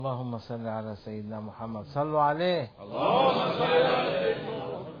اللهم صل على سيدنا محمد. صلوا عليه. اللهم صل على سيدنا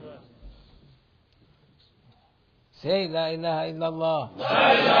محمد. Say لا إله إلا الله.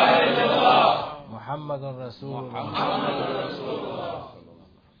 لا إله إلا الله. محمد رسول الله. محمد رسول الله.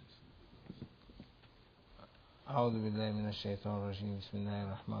 أعوذ بالله من الشيطان الرجيم. بسم الله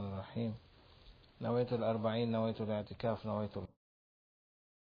الرحمن الرحيم. نويت الأربعين، نويت الاعتكاف، نويت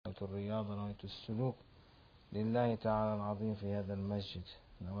الرياضة، نويت السلوك لله تعالى العظيم في هذا المسجد.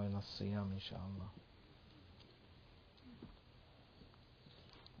 نوينا الصيام إن شاء الله.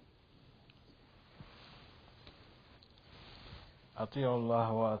 أطيعوا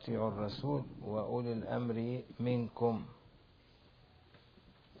الله وأطيعوا الرسول وأولي الأمر منكم.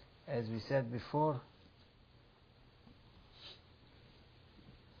 As we said before,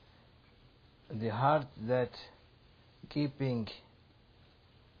 the heart that keep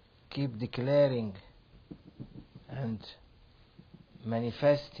declaring and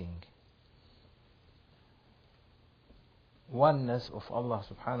manifesting oneness of Allah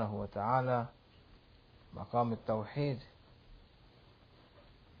subhanahu wa ta'ala, Maqaam al-Tawheed,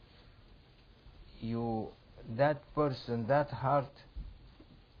 that person, that heart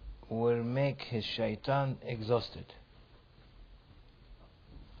will make his shaitan exhausted.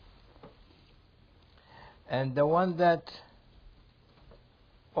 And the one that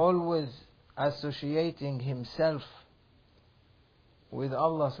always associating himself with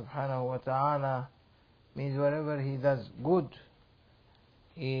Allah subhanahu wa ta'ala means wherever he does good,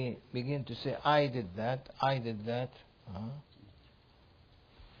 he begin to say, I did that,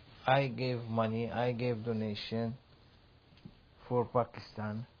 I gave money, I gave donation for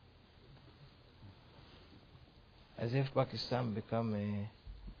Pakistan. As if Pakistan become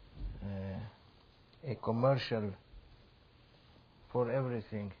a commercial for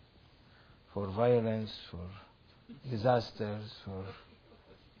everything, for violence, for disasters, for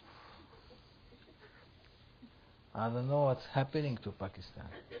I don't know what's happening to Pakistan.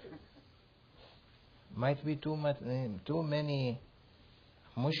 Might be too many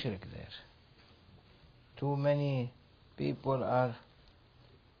mushrik there. Too many people are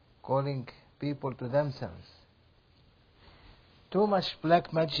calling people to themselves. Too much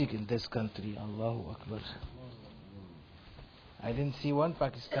black magic in this country. Allahu Akbar. I didn't see one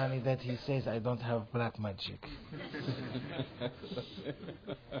Pakistani that he says, I don't have black magic.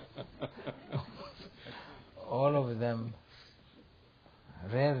 All of them,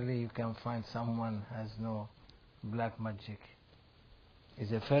 rarely you can find someone has no black magic.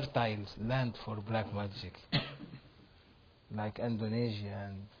 It's a fertile land for black magic. Like Indonesia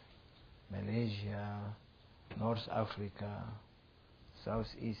and Malaysia, North Africa,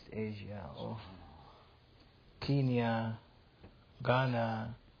 Southeast Asia, Kenya,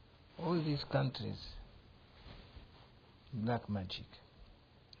 Ghana, all these countries, black magic.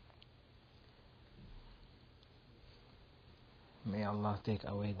 May Allah take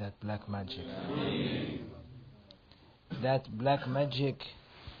away that black magic. That black magic,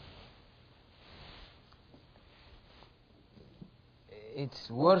 it's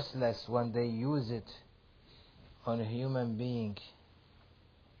worthless when they use it on a human being.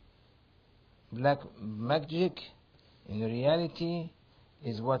 Black magic in reality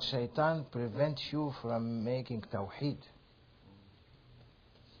is what shaitan prevents you from making tawheed.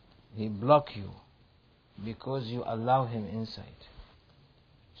 He blocks you because you allow him inside.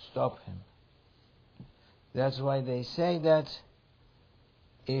 Stop him. That's why they say that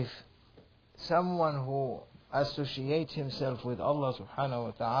if someone who associates himself with Allah subhanahu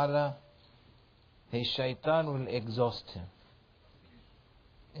wa ta'ala, his shaitan will exhaust him.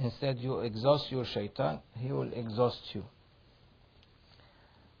 Instead you exhaust your shaitan, he will exhaust you.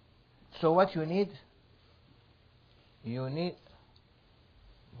 So what you need?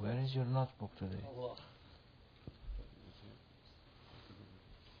 Where is your notebook today?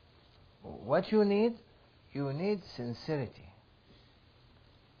 What you need sincerity.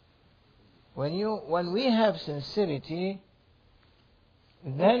 When we have sincerity,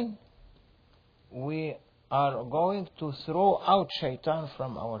 then we are going to throw out shaitan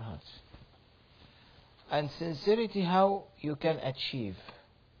from our hearts. And sincerity, how you can achieve?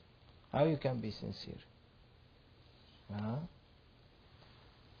 How you can be sincere?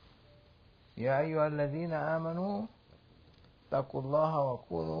 يا أيها الذين آمنوا اتقوا الله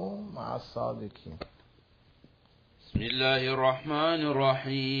وكونوا مع الصادقين. بسم الله الرحمن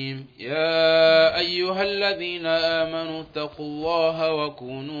الرحيم. يا أيها الذين آمنوا اتقوا الله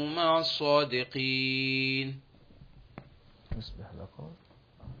وكونوا مع الصادقين. يصبح لكم.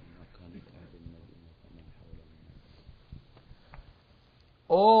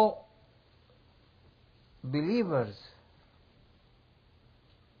 O believers,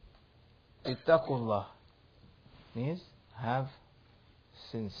 ittaqullah means have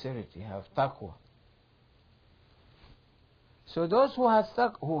sincerity, have taqwa. So those who have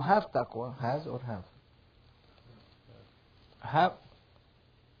taqwa, has or have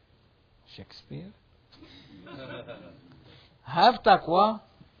Shakespeare, have taqwa.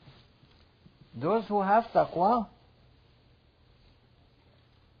 Those who have taqwa,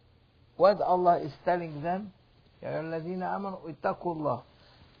 what Allah is telling them, يا أيها الذين آمنوا اتقوا الله.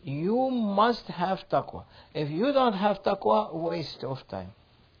 You must have taqwa. If you don't have taqwa, waste of time.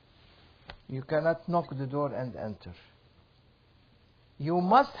 You cannot knock the door and enter. You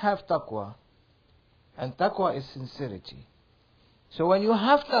must have taqwa. And taqwa is sincerity. So when you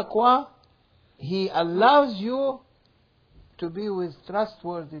have taqwa, He allows you to be with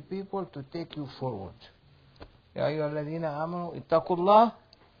trustworthy people to take you forward. يا أيها الذين آمنوا اتقوا الله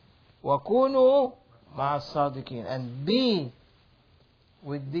وكونوا مع الصادقين. And be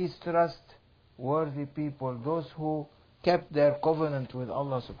with these trustworthy people, those who kept their covenant with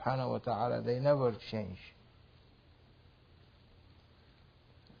Allah subhanahu wa ta'ala, they never change.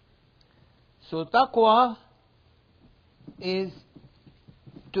 So taqwa is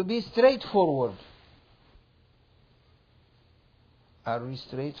to be straightforward. Are we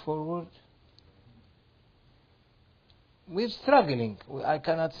straightforward? We're struggling. I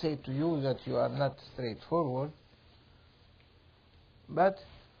cannot say to you that you are not straightforward, but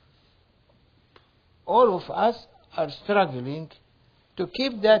all of us are struggling to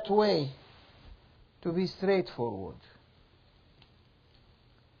keep that way, to be straightforward.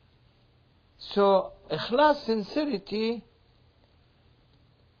 So, Ikhlaas, sincerity,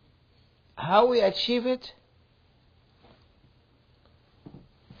 how we achieve it?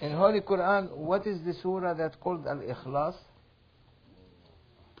 In Holy Quran, what is the surah that's called al-Ikhlaas?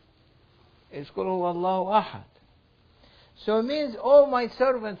 It's called Huwallahu Ahad. So it means, oh my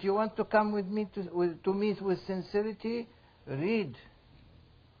servant, you want to come with me to meet with sincerity? Read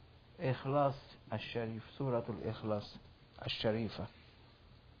Ikhlaas al-Sharif, Surah al-Ikhlaas al-Sharifa.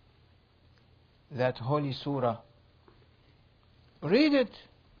 That holy surah. Read it.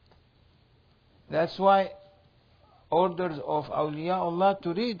 That's why orders of awliyaullah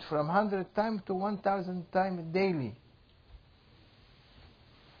to read from 100 times to 1000 times daily.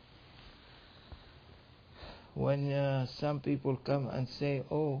 When some people come and say,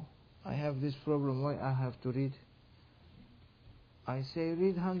 oh, I have this problem, why I have to read? I say,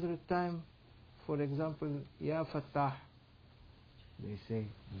 read 100 times. For example, Ya Fattah. They say,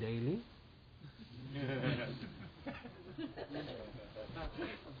 daily?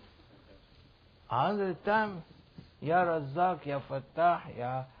 100 times. Ya Razzaq, Ya Fattah,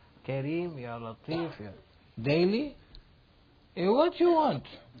 Ya Kareem, Ya Latif, Ya... Daily? What you want?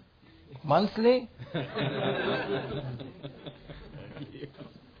 Monthly?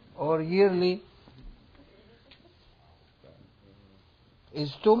 Or yearly?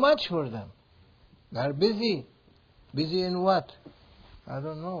 It's too much for them. They are busy. Busy in what? I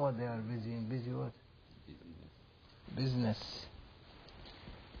don't know what they are busy in. Busy what? Business.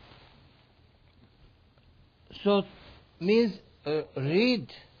 So, means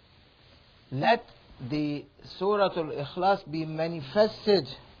read. Let the Surah al-Ikhlaas be manifested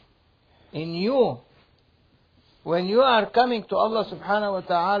in you. When you are coming to Allah subhanahu wa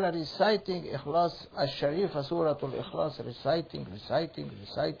ta'ala reciting Ikhlaas al-Sharifa, Surah al-Ikhlaas, reciting,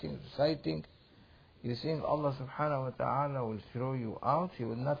 you think Allah subhanahu wa ta'ala will throw you out? He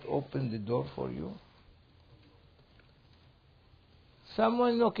will not open the door for you?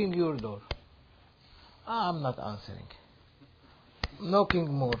 Someone knocking your door. I'm not answering.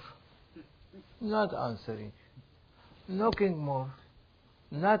 Knocking more. Not answering. Knocking more.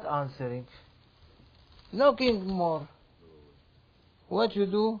 Not answering. Knocking more. What you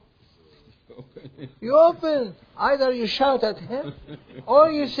do? You open. Either you shout at him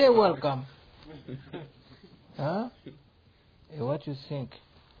or you say welcome. Huh? What you think?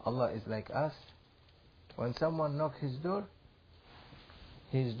 Allah is like us? When someone knocks his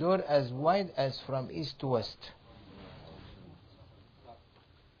door as wide as from east to west.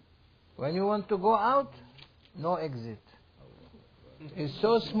 When you want to go out, no exit. It's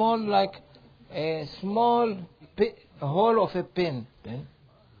so small, like a small hole of a pin.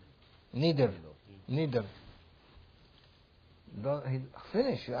 Neither.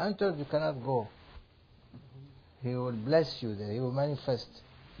 Finish. You entered, you cannot go. He will bless you there. He will manifest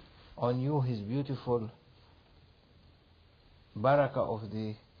on you His beautiful barakah of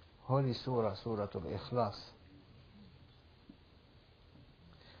the holy surah, Surah al-Ikhlaas.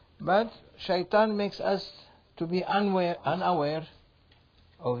 But shaitan makes us to be unaware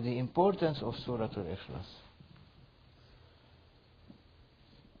of the importance of Surah al-Ikhlaas.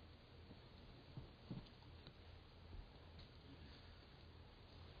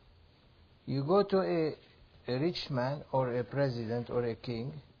 You go to a rich man or a president or a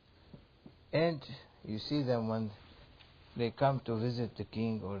king, and you see them when they come to visit the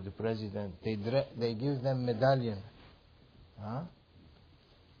king or the president, they give them medallion. Huh?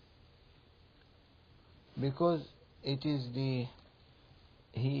 Because it is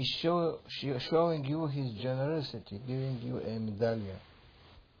he is showing you his generosity, giving you a medallion.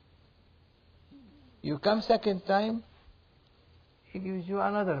 You come second time, he gives you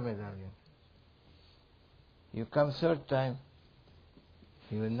another medallion. You come third time,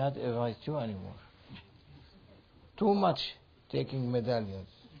 he will not invite you anymore. Too much taking medallions.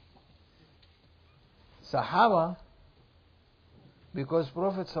 Sahaba, because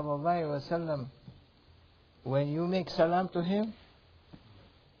Prophet ﷺ, when you make salam to him,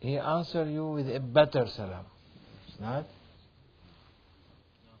 he answers you with a better salam. It's not?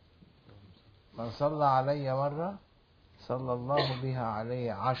 من صلى علي مرة صلى الله بها علي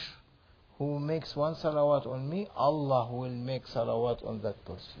عشر. Who makes one salawat on me, Allah will make salawat on that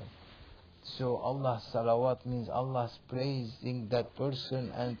person. So Allah's salawat means Allah's praising that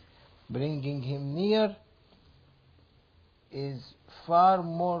person and bringing him near is far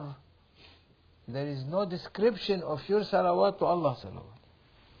more. There is no description of your salawat to Allah's salawat.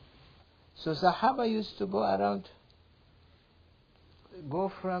 So Sahaba used to go around,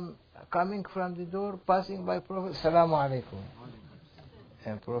 coming from the door, passing by Prophet, Salamu alaikum.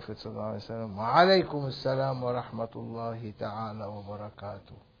 And Prophet sallallahu alaihi wasallam, wa alaikum assalam wa rahmatullahi ta'ala wa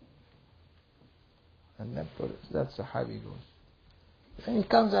barakatuh. And then that Sahabi goes. And he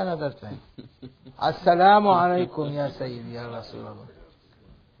comes another time. Assalamu alaikum ya Sayyidi ya Rasulullah.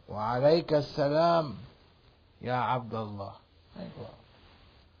 Wa alaika assalam ya Abdullah.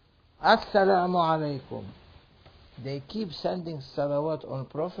 Assalamu alaikum. They keep sending salawat on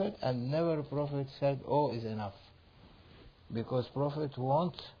Prophet, and never Prophet said, oh, is enough. Because Prophet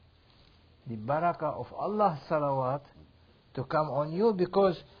wants the barakah of Allah's salawat to come on you,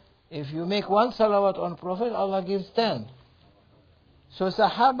 because if you make one salawat on Prophet, Allah gives 10. So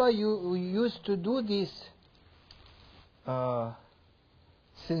Sahaba used to do this to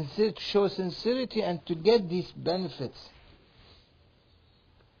show sincerity and to get these benefits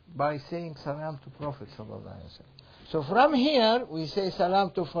by saying salam to Prophet sallallahu alaihi wasallam. So from here we say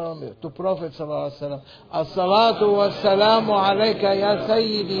salam to Prophet sallallahu alaihi wasallam. As-salatu was-salamu alayka ya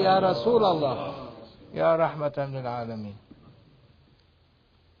Sayyidi ya Rasulallah ya rahmatan lil alamin.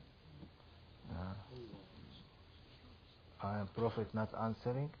 Prophet not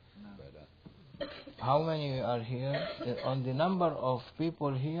answering? No. How many are here? On the number of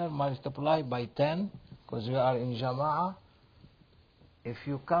people here, multiply by 10, because we are in Jama'ah. If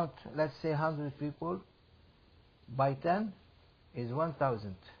you count, let's say 100 people, by 10 is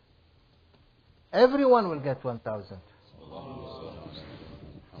 1,000. Everyone will get 1,000.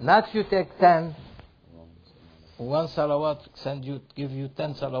 Not you take 10, one salawat give you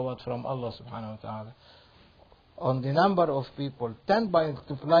 10 salawat from Allah subhanahu wa ta'ala. On the number of people, 10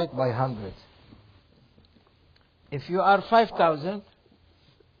 multiplied by 100. If you are 5,000,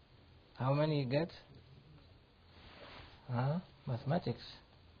 how many you get? Mathematics.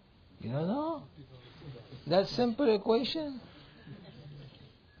 You don't know? That simple equation.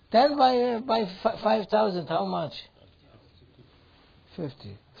 10 by 5,000, how much?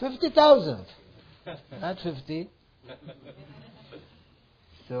 50. 50,000. Not 50.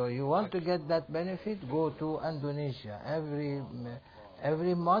 So you want to get that benefit, go to Indonesia.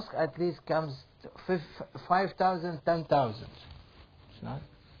 Every mosque at least comes 5,000, 10,000. It's not?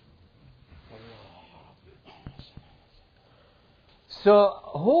 So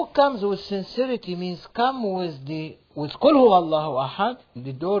who comes with sincerity means come with Qul Huwa Allahu Ahad,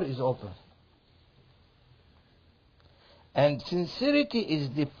 the door is open. And sincerity is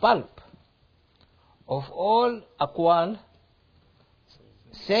the pulp of all aqwal,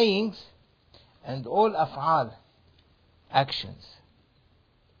 sayings, and all af'al, actions.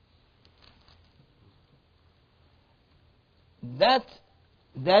 That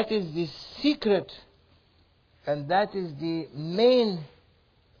is the secret, and that is the main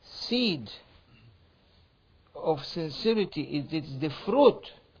seed of sincerity. It is the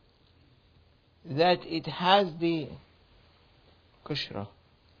fruit that it has the kushra,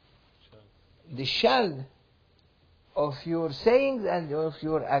 the shell of your sayings and of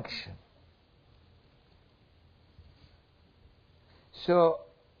your action. So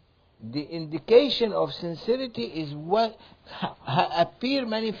the indication of sincerity is what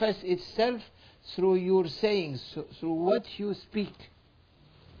manifests itself through your sayings, through what you speak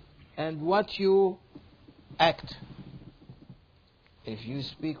and what you act. If you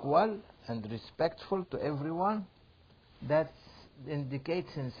speak well and respectful to everyone, that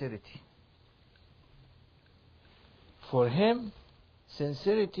indicates sincerity. For him,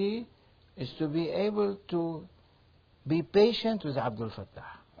 sincerity is to be able to be patient with Abdul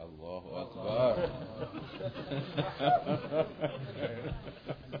Fattah. Allahu Akbar.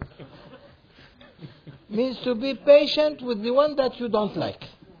 Means to be patient with the one that you don't like.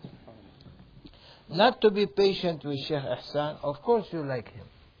 Not to be patient with Sheikh Ihsan. Of course you like him.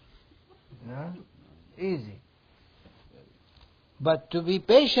 No? Easy. But to be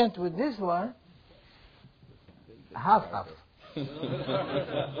patient with this one, half.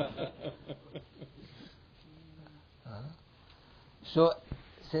 So,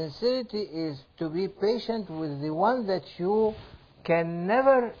 sincerity is to be patient with the one that you can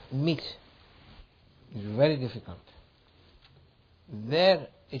never meet. It's very difficult. There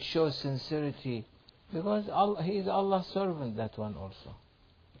it shows sincerity because he is Allah's servant, that one also.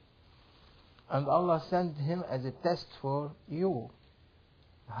 And Allah sent him as a test for you,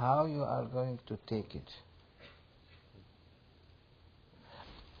 how you are going to take it.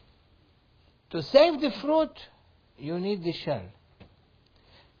 To save the fruit, you need the shell.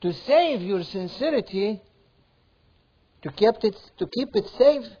 To save your sincerity, to keep it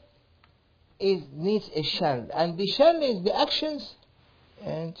safe, it needs a shell. And the shell is the actions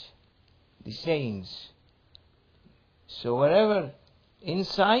and the sayings. So whatever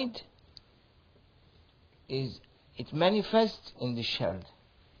inside it manifests in the shell.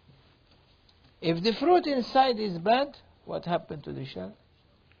 If the fruit inside is bad, what happened to the shell?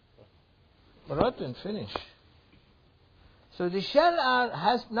 Rotten, finish. So the shell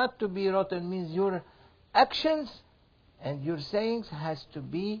has not to be rotten, means your actions and your sayings has to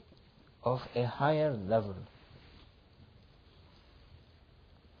be of a higher level.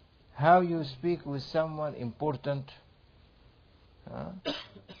 How you speak with someone important,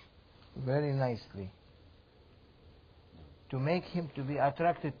 very nicely. To make him to be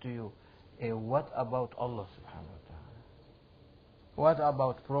attracted to you. What about Allah subhanahu wa ta'ala? What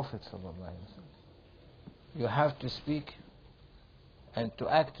about Prophet sallallahu alaihi wasallam? You have to speak and to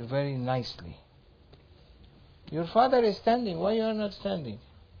act very nicely. Your father is standing, why you are not standing?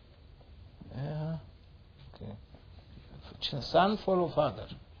 Okay. Son follow father.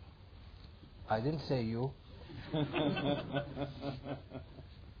 I didn't say you.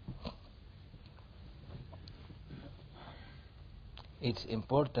 It's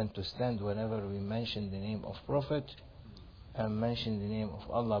important to stand whenever we mention the name of Prophet and mention the name of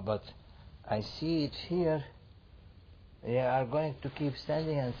Allah, but I see it here. They are going to keep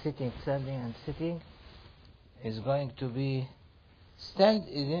standing and sitting, standing and sitting. It's going to be stand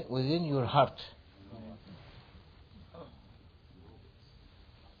within your heart.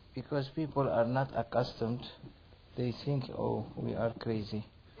 Because people are not accustomed, they think, oh, we are crazy.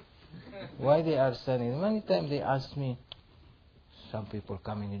 Why they are standing? Many times they ask me, some people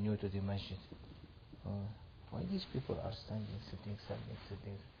coming new to the masjid, why these people are standing, sitting, standing,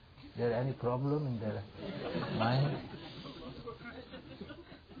 sitting? Is there any problem in their mind?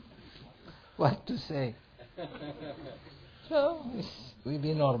 What to say? So, we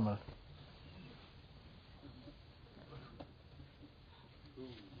be normal.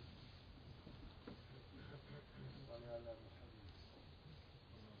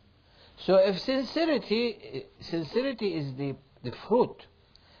 So if sincerity is the fruit.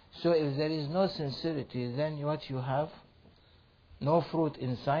 So if there is no sincerity, then what you have? No fruit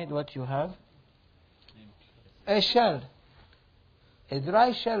inside, what you have? A shell. A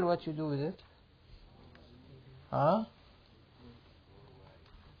dry shell, what you do with it? Huh?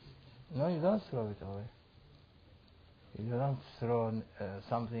 No, you don't throw it away. You don't throw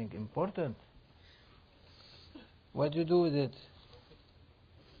something important. What do you do with it?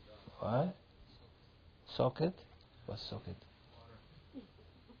 What? Soak it? What soak it?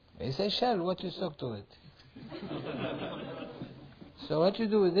 It's a shell, what you soak to it? So what you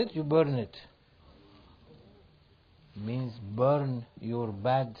do with it? You burn it. Means burn your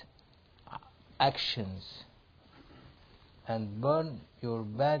bad actions and burn your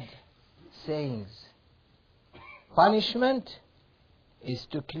bad sayings. Punishment is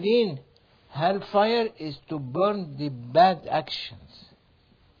to clean. Hellfire is to burn the bad actions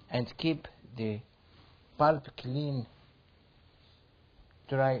and keep the pulp clean.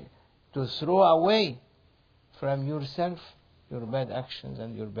 Try to throw away from yourself your bad actions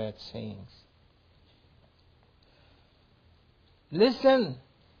and your bad sayings. Listen,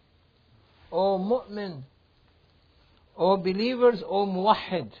 O mu'min, O believers, O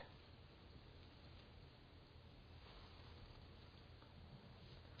muwahhid.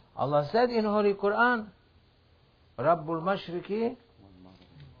 Allah said in Holy Quran, Rabbul Mashriqi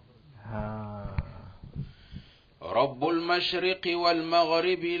رب المشرق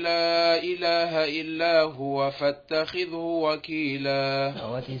والمغرب لا إله إلا هو فاتخذه وكيلا.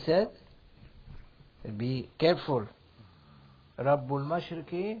 What he said? Be careful. رب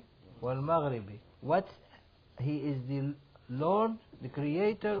المشرق والمغرب. What? He is the Lord, the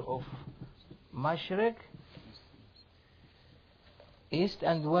creator of Mashriq, East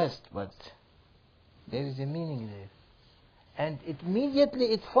and West, but there is a meaning there. And immediately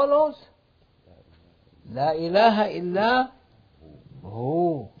it follows La ilaha illa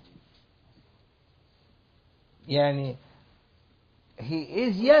hu. Yani, he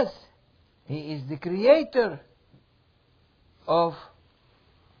is, yes, he is the creator of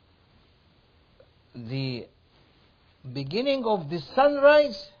the beginning of the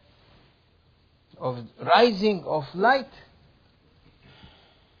sunrise, of rising of light,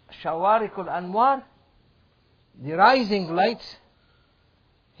 Shawarik al-Anwar, the rising light.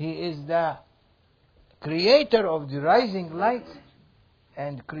 He is the creator of the rising light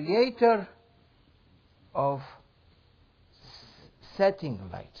and creator of setting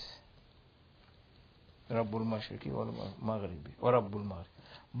light. Rabbul Mashriqi wal Maghribi or Rabbul Maghrib.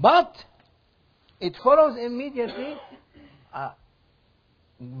 But it follows immediately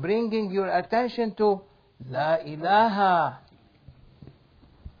bringing your attention to La ilaha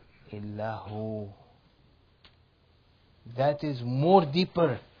illahu. That is more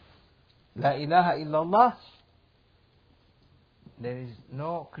deeper. La ilaha illallah. There is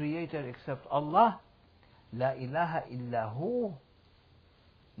no creator except Allah. La ilaha illahu.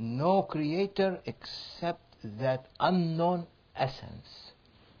 No creator except that unknown essence,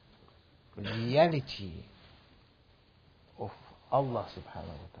 reality of Allah subhanahu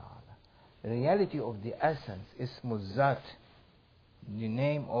wa ta'ala. Reality of the essence, Ismul Zat, the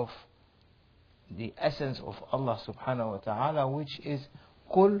name of the essence of Allah subhanahu wa ta'ala, which is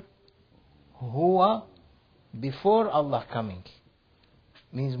Kul Huwa, before Allah coming.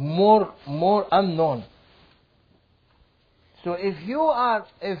 Means more unknown. So if he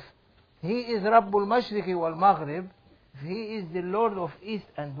is Rabbul Mashriqi wal Maghrib, if he is the Lord of East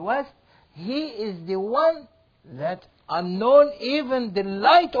and West, he is the one that unknown, even the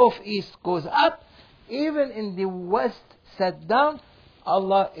light of East goes up, even in the West set down,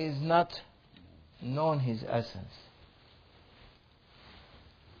 Allah is not known his essence.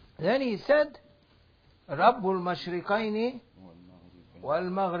 Then he said, Rabbul Mashriqaini wal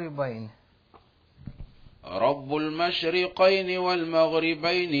Maghribain. رب المشرقين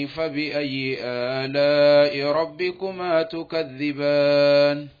والمغربين فبأي آلاء ربكما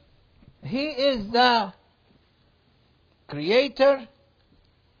تكذبان. He is the creator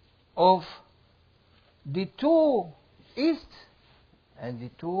of the two east and the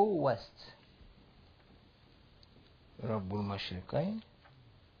two west. رب المشرقين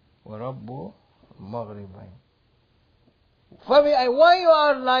ورب المغربين. Why you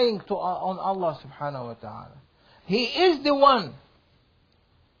are lying on Allah subhanahu wa ta'ala? He is the one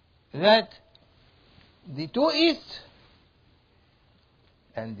that the two east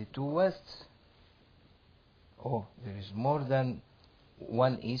and the two west. Oh, there is more than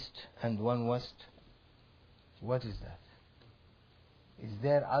one east and one west. What is that? Is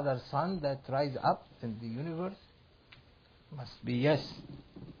there other sun that rise up in the universe? Must be yes.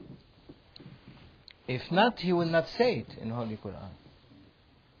 If not, he will not say it in Holy Quran.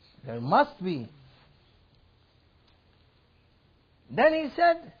 There must be. Then he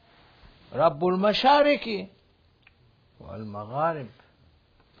said, Rabbul Mashariki wal Magharib.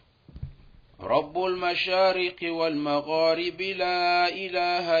 رب المشارق والمغارب لا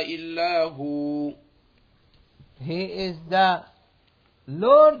إله إلا هو. He is the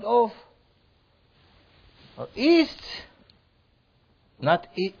Lord of East, not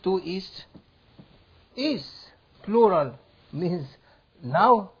to East. East, plural, means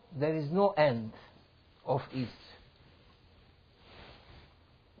now there is no end of East.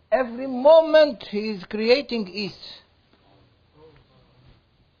 Every moment he is creating East.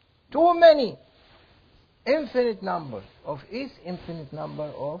 Too many. Infinite numbers of East, infinite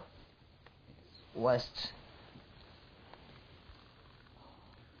number of West.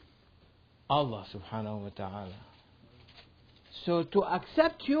 Allah subhanahu wa ta'ala. So to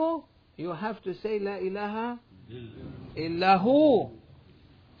accept you, you have to say La ilaha illahu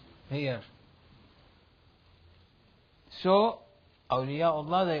here. So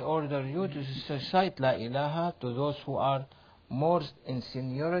Awliyaullah, they order you to recite La ilaha to those who are more in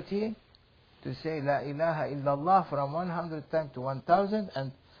seniority, to say La ilaha illallah from 100 times to 1000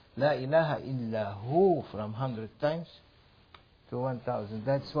 and La ilaha illahu from 100 times to 1000.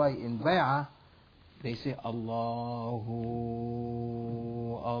 That's why in Bay'ah they say Allahu,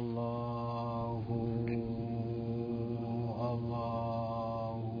 Allahu,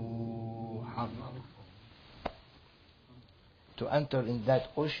 enter in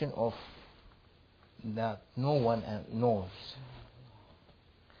that ocean of that no one knows.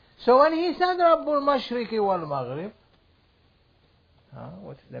 So when he said Rabbul Mashriqi wal Maghrib,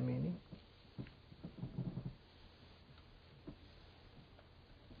 what's the meaning?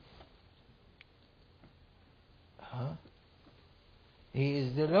 He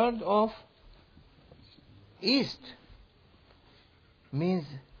is the Lord of East. Means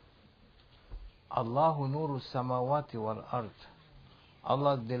Allahu Nuru Samawati wal Ard.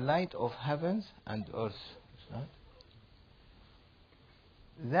 Allah the light of heavens and earth. Right?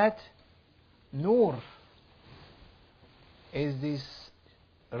 That Nur is this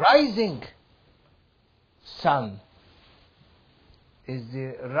rising sun, is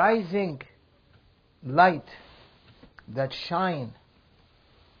the rising light that shine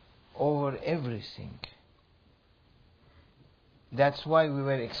over everything. That's why we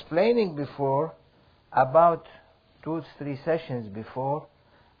were explaining before about 2-3 sessions before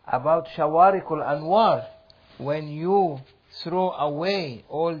about Shawarikul Anwar. When you throw away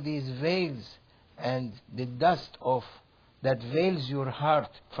all these veils and the dust of that veils your heart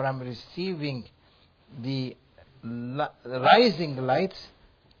from receiving the rising lights,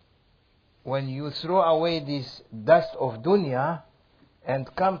 when you throw away this dust of dunya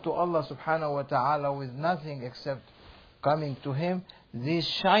and come to Allah subhanahu wa ta'ala with nothing except coming to Him, these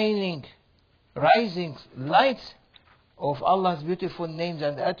shining, rising lights of Allah's beautiful names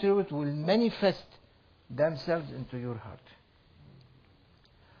and attributes will manifest themselves into your heart.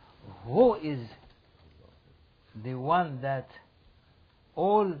 Who is the one that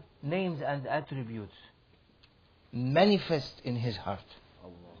all names and attributes manifest in his heart?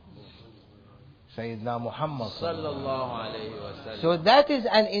 Sayyidina Muhammad sallallahu alayhi wa sallam. So that is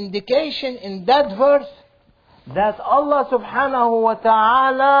an indication in that verse that Allah subhanahu wa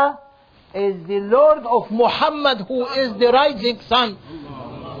ta'ala is the Lord of Muhammad, who is the rising sun.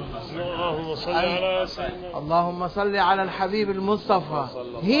 Allahumma salli ala al-Habib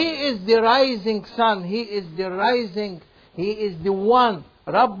al-Mustafa. He is the rising sun. He is the rising. He is the one.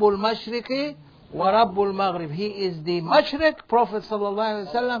 Rabbul Mashriqi wa Rabbul Maghrib. He is the Mashriq, Prophet sallallahu alayhi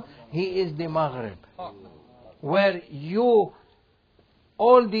wa sallam. He is the Maghrib. Where you,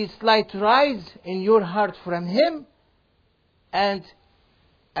 all these lights rise in your heart from Him and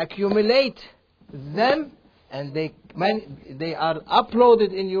accumulate them, and they are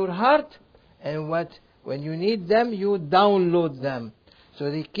uploaded in your heart, and when you need them, you download them. So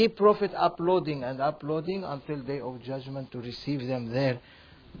they keep Prophet uploading and uploading until day of judgment to receive them there,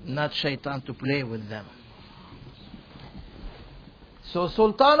 not shaitan to play with them. So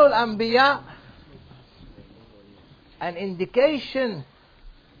Sultanul Anbiya, an indication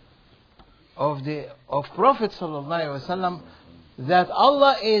of Prophet sallallahu alaihi wasallam, that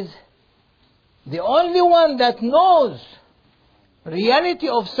Allah is the only one that knows reality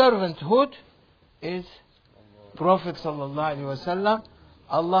of servanthood, is Prophet sallallahu alaihi wasallam.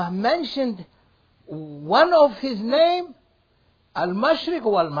 Allah mentioned one of his name, al-Mashriq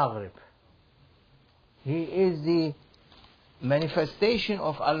wal-Maghrib. He is the manifestation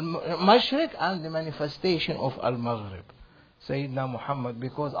of al-Mashriq and the manifestation of al-Maghrib, Sayyidina Muhammad,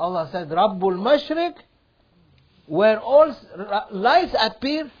 because Allah said Rabbul Mashriq, where all lights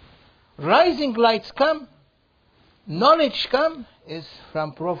appear, rising lights come, knowledge come, is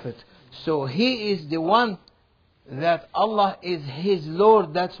from Prophet. So he is the one that Allah is his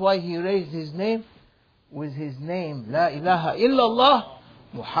Lord. That's why he raised his name with his name, La ilaha illallah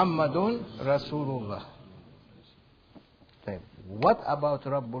Muhammadun Rasulullah. What about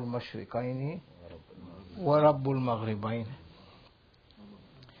Rabbul Mashriqaini wa Rabbul Maghribain?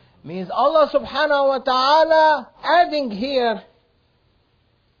 Means Allah subhanahu wa ta'ala adding here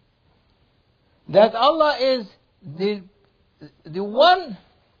that Allah is the one,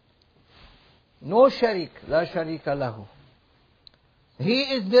 no sharik, la sharika lahu. He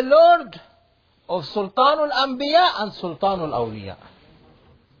is the Lord of Sultanul Anbiya and Sultanul Awliya.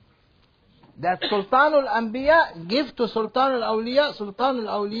 That Sultanul Anbiya give to Sultanul Awliya, Sultanul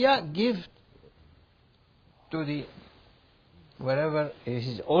Awliya give to the wherever it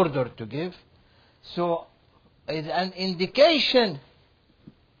is ordered to give. So it's an indication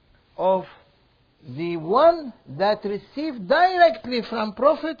of the one that received directly from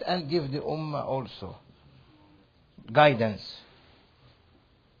Prophet and give the Ummah also guidance.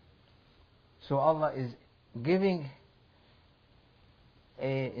 So Allah is giving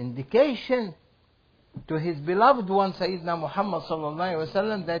an indication to His beloved one, Sayyidina Muhammad sallallahu alaihi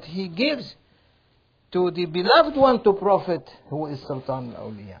wasallam, that He gives to the beloved one, to Prophet, who is Sultan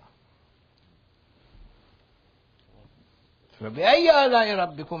al-Awliya.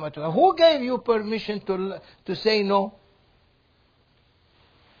 Who gave you permission to say no?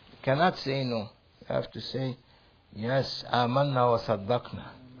 cannot say no. You have to say, yes, آمنا وصدقنا.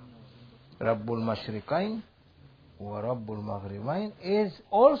 Rabbul Mashriqain wa Rabbul Maghribain is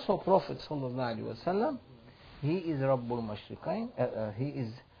also Prophet sallallahu alaihi wasallam. He is Rabbul Mashriqain. He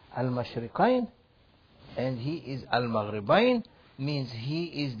is al-Mashriqain, and he is al-Maghribain. Means he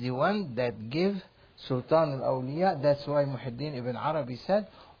is the one that gives Sultan al-Awliya. That's why Muhyiddin ibn Arabi said,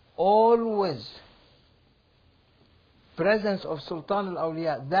 always presence of Sultan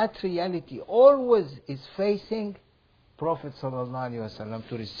al-Awliya, that reality always is facing Prophet sallallahu alaihi wasallam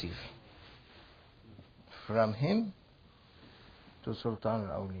to receive from him to Sultan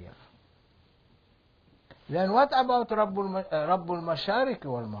al-Awliya. Then what about Rabbul Mashariq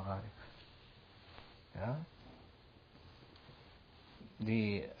wal Magharib? Yeah?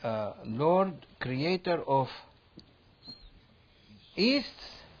 The Lord, creator of East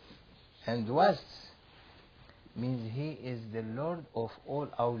and West, means he is the Lord of all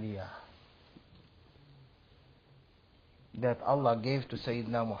awliya that Allah gave to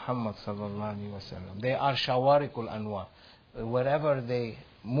Sayyidina Muhammad sallallahu alaihi wasallam. They are shawarikul anwar. Wherever they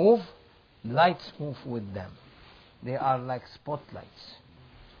move, lights move with them. They are like spotlights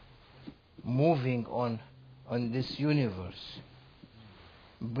moving on this universe,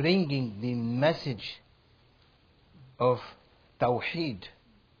 bringing the message of Tawheed,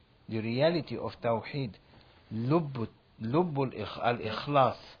 the reality of Tawheed. Lubbul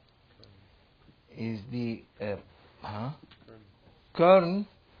al-Ikhlaas is the kernel,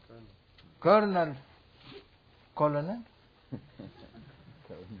 colonel,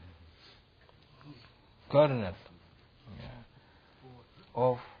 kernel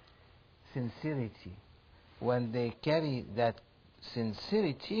of sincerity. When they carry that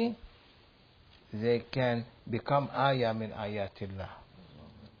sincerity, they can become ayah min ayatillah,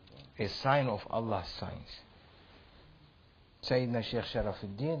 a sign of Allah's signs. Sayyidina Shaykh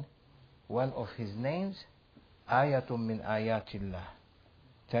Sharafuddin, one of his names, ayatun min ayatillah,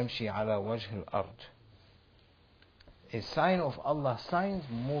 tamshi ala wajh al-ard, a sign of Allah's signs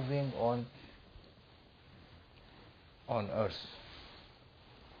moving on earth.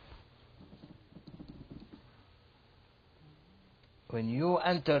 When you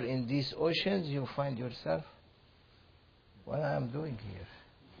enter in these oceans, you find yourself, what I am doing here.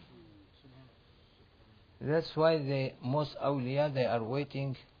 That's why most awliya, they are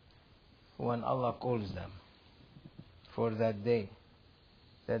waiting when Allah calls them for that day,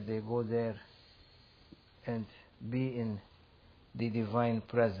 that they go there and be in the divine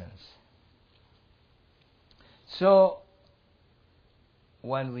presence. So,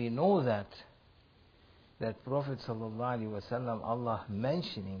 when we know that Prophet sallallahu alaihi wasallam, Allah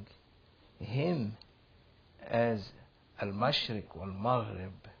mentioning him as al-Mashriq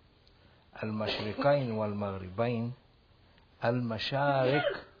wal-Maghrib, al-Mashriqain wal-Maghribain, al-Mashariq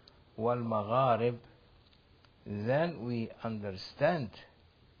wal-Magharib, then we understand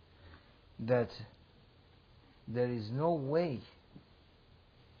that there is no way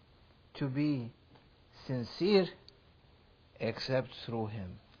to be sincere except through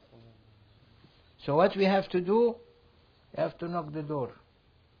him. So what we have to do, we have to knock the door.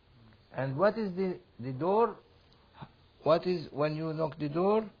 And what is the door? What is when you knock the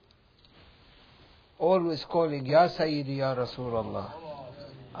door? Always calling, Ya Sayyidi Ya Rasulullah.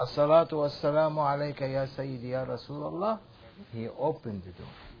 As-salatu was-salamu alayka Ya Sayyidi Ya Rasulullah. He opened the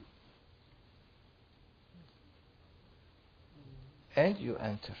door. And you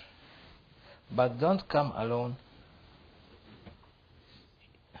enter. But don't come alone.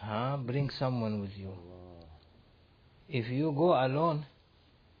 Bring someone with you. If you go alone,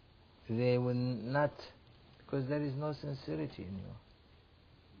 they will not, because there is no sincerity in you.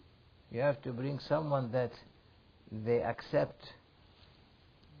 You have to bring someone that they accept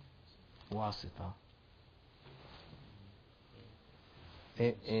wasita,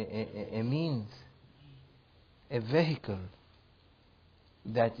 a means, a vehicle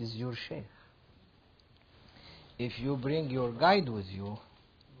that is your sheikh. If you bring your guide with you,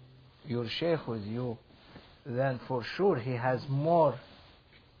 your sheikh with you, then for sure he has more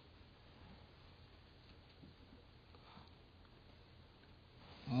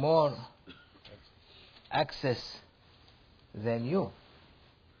access than you.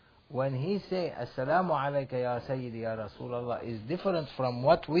 When he say Assalamu alayka ya Sayyidi ya Rasulullah is different from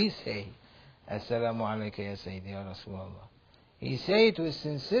what we say Assalamu alayka ya Sayyidi ya Rasulullah. He say it with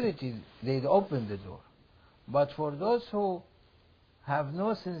sincerity, they'd open the door. But for those who have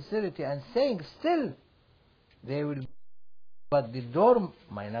no sincerity and saying still, they will, but the door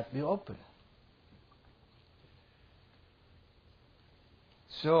might not be open.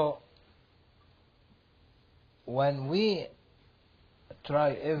 So when we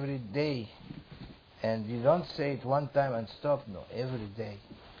try every day, and you don't say it one time and stop. No, every day.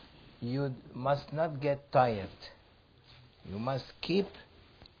 You must not get tired. You must keep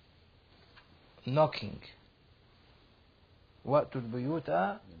knocking. وَأْتُوا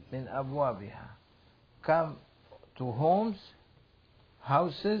الْبُيُوتَ مِنْ أَبْوَابِهَا. Come to homes,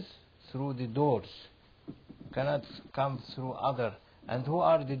 houses, through the doors. You cannot come through other. And who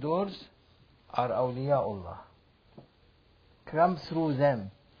are the doors? Are awliyaullah. Come through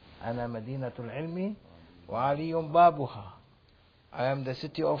them. أنا مدينة العلم وعلي بابها. I am the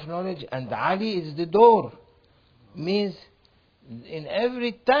city of knowledge and Ali is the door. Means in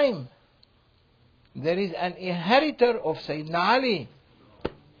every time there is an inheritor of Sayyidina Ali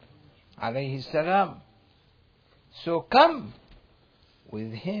alayhi salam. So come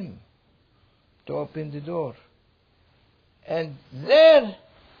with him to open the door. And there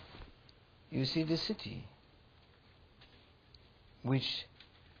you see the city which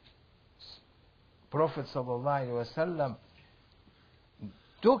Prophet sallallahu alaihi wasallam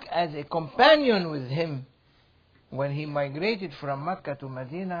took as a companion with him when he migrated from Mecca to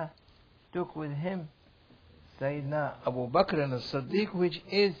Medina. Took with him Sayyidina Abu Bakr as-Siddiq, which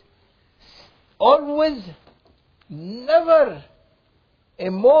is always, never a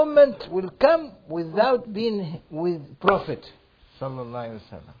moment will come without being with Prophet sallallahu alaihi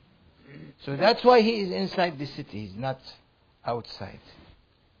wasallam. So that's why he is inside the city, he's not outside.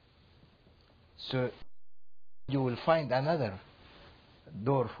 So you will find another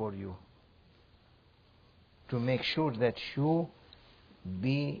door for you to make sure that you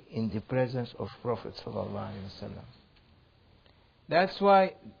be in the presence of Prophet sallallahu alaihi wasallam. That's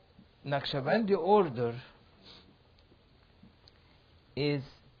why Naqshbandi order is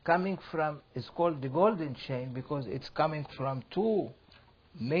coming from, it's called the golden chain because it's coming from two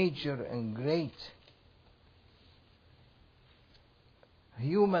major and great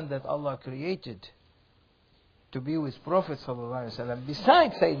human that Allah created to be with Prophet sallallahu alaihi wasallam,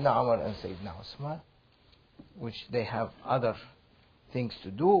 besides Sayyidina Umar and Sayyidina Usman, which they have other things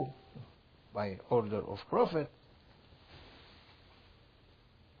to do by order of Prophet.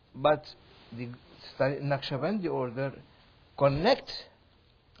 But the Naqshbandi order connect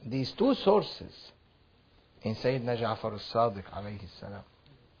these two sources in Sayyidina Ja'far al-Sadiq alayhi salam.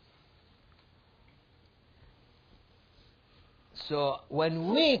 So when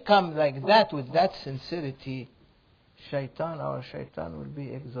we come like that with that sincerity, our shaitan will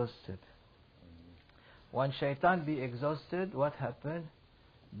be exhausted. When shaitan be exhausted, what happened?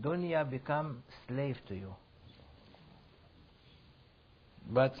 Dunya become slave to you.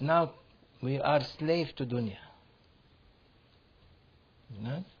 But now we are slave to dunya.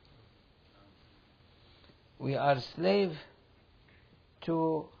 No? We are slave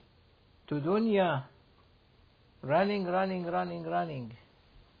to dunya, running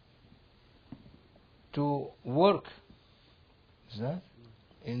to work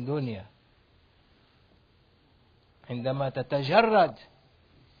in dunya. عندما تتجرد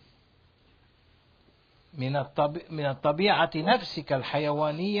من الطبيعة نفسك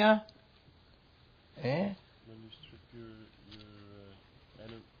الحيوانية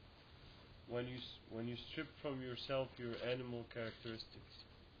when you strip from yourself your animal characteristics.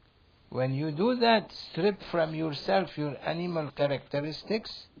 When you do that, strip from yourself your animal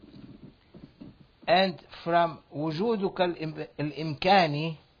characteristics and from وجودك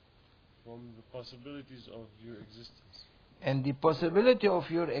الإمكاني, from the possibilities of your existence, and the possibility of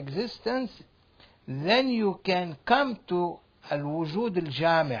your existence, then you can come to الوجود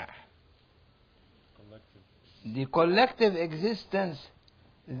الجامع, the collective existence,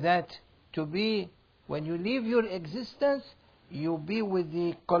 that to be, when you leave your existence, you be with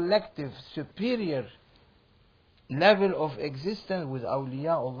the collective superior level of existence with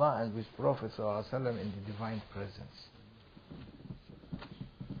awliyaullah and with Prophet sallallahu alaihi wasallam in the divine presence.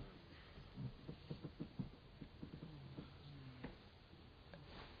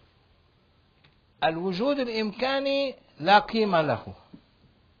 الوجود الإمكاني لا قيمة له.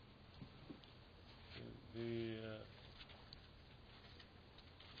 The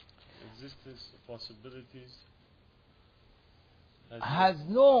existence, possibilities has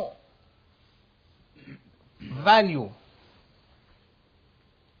no value.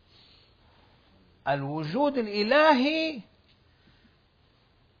 الوجود الإلهي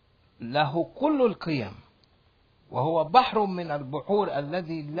له كل القيم، وهو بحر من البحور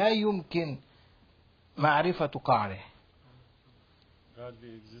الذي لا يمكن معرفة قعره.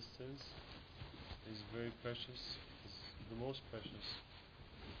 Godly existence is very precious, is the most precious,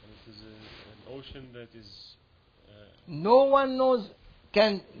 and it is an ocean that is no one knows,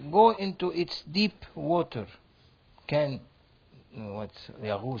 can go into its deep water, can what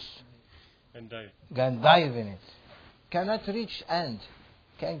Yaghus, And dive. can dive in it. Cannot reach end.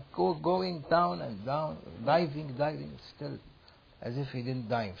 Can go going down and down, diving still, as if he didn't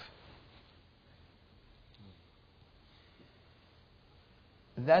dive.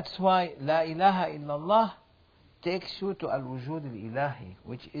 That's why La ilaha illallah takes you to al-wujud al-ilahi,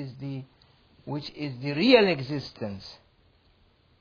 which is the real existence.